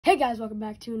Hey guys, welcome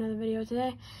back to another video.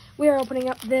 Today we are opening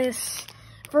up this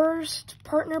first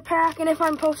partner pack, and if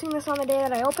I'm posting this on the day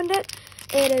that I opened it,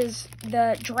 it is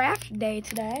the draft day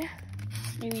today.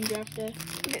 What do you mean draft day?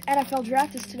 The NFL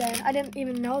draft is today. I didn't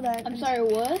even know that. I'm sorry,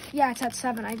 what? Yeah, it's at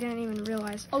 7. I didn't even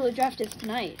realize. Oh, the draft is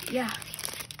tonight. Yeah.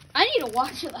 I need to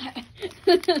watch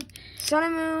that. Sun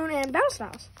and Moon and Battle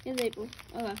Styles. It's April.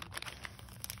 Okay.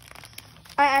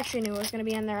 I actually knew it was going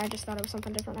to be in there. I just thought it was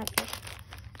something different at first.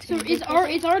 So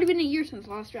it's already been a year since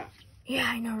the last draft. Yeah,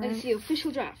 I know, right? That's the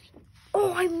official draft.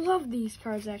 Oh, I love these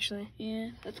cards, actually.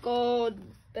 Yeah, let's go.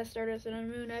 Best Stardust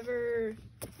and Moon ever.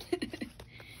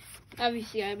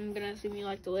 Obviously, I'm gonna assume you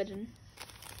like the legend.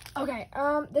 Okay,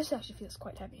 this actually feels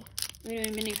quite heavy. Are you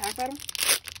doing mini pack battle?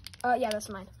 Yeah, that's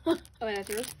mine. Oh, that's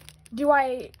yours? Do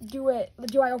I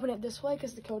open it this way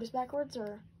because the code is backwards,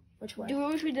 or which way?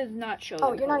 Which way does not show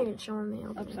Oh, the you're code. not even showing me.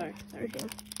 Oh, sorry. Okay.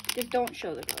 Just don't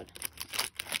show the code.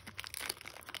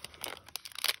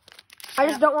 I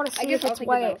just don't want to see if I'll it's take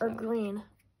white the or battle green.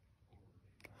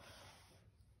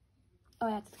 Oh,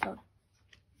 that's the code.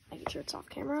 Making sure it's off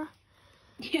camera.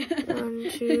 Yeah. 1,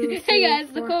 2, 3, Hey guys,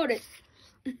 4. the code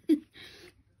is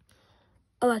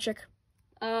Electric.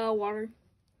 Water.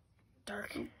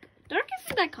 Dark. Dark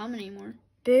isn't that common anymore.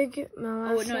 Big Oh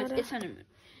no, it's Cinnamon.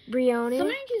 Brioni.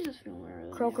 Somebody uses film earlier.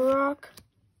 Krokorok.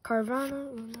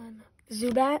 Carvana.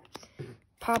 Zubat.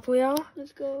 Popplio.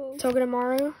 Let's go.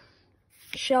 Togedemaru.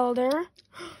 Shelder.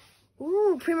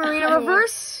 Ooh, Primarina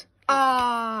reverse.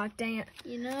 Ah, dang it.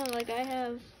 You know, like I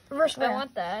have. Reverse rare. I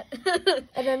want that.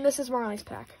 And then this is Marley's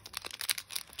pack.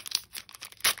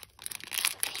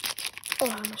 Oh,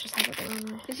 I must just have it the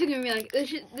wrong way. This is gonna be like this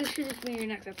should just be your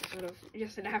next episode of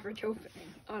just an average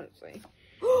opening, honestly. It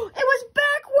was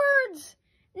backwards!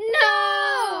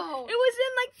 No! It was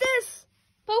in like this!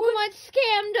 Pokemon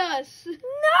scammed us!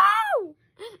 No!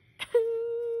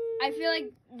 I feel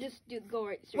like just go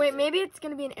right straight. Wait, maybe it's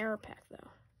gonna be an error pack though.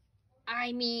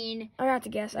 I mean, I got to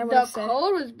guess. I would the have said.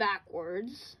 code was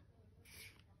backwards.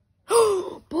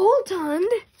 Boltund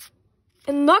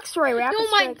and Luxray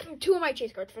Rapid Two of my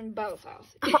chase cards from Battle Styles.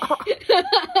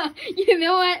 You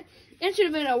know what? That should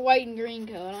have been a white and green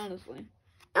code, honestly.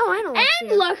 Oh, I know.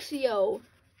 And Luxio.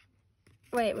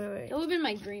 Wait. It would have been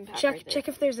my green pack. Check right there. check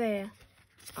if there's a.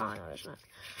 Oh no, there's not.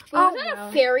 Wait, was that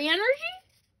a fairy energy?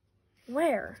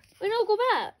 Where? Wait, no, go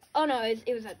back. Oh no, it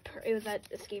was that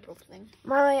escape rope thing.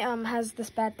 Marley has this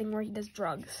bad thing where he does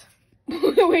drugs.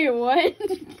 Wait, what?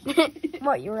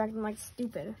 What? You were acting like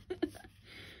stupid.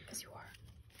 Because you are.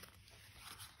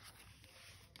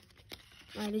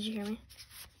 Marley, did you hear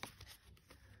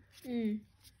me?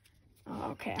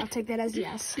 Oh, okay. I'll take that as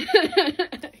yes.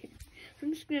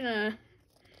 I'm just gonna.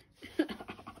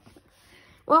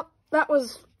 Well, that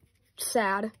was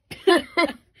sad.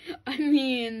 I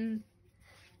mean,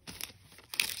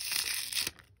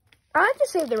 I like to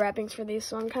save the wrappings for these,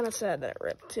 so I'm kind of sad that it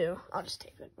ripped too. I'll just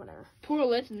take it, whatever. poor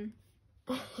Litten.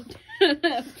 Poor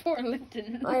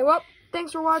Litten. Alright, well,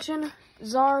 thanks for watching.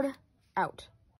 Zard out.